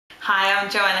Hi, I'm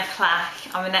Joanna Clark.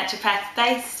 I'm a naturopath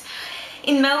based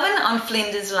in Melbourne on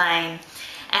Flinders Lane,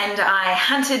 and I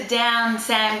hunted down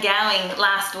Sam Gowing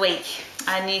last week.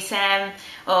 I knew Sam,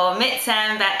 or met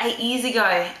Sam about 8 years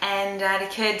ago, and it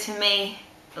occurred to me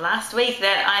last week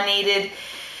that I needed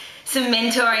some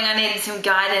mentoring, I needed some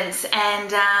guidance,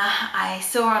 and I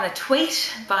saw on a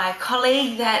tweet by a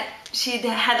colleague that she'd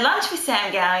had lunch with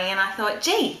Sam Gowing, and I thought,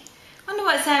 gee, wonder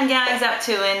what Sam Gowing's up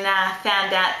to, and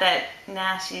found out that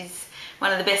now she's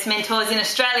one of the best mentors in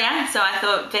Australia. So I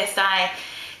thought best I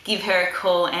give her a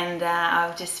call, and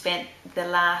I've just spent the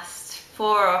last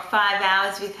 4 or 5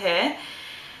 hours with her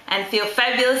and feel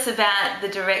fabulous about the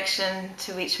direction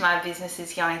to which my business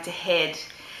is going to head.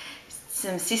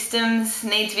 Some systems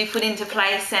need to be put into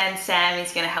place, and Sam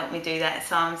is going to help me do that,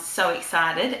 so I'm so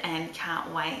excited and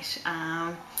can't wait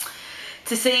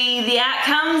to see the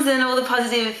outcomes and all the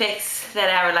positive effects that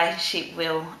our relationship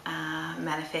will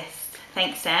manifest.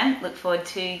 Thanks, Sam. Look forward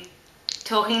to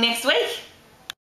talking next week.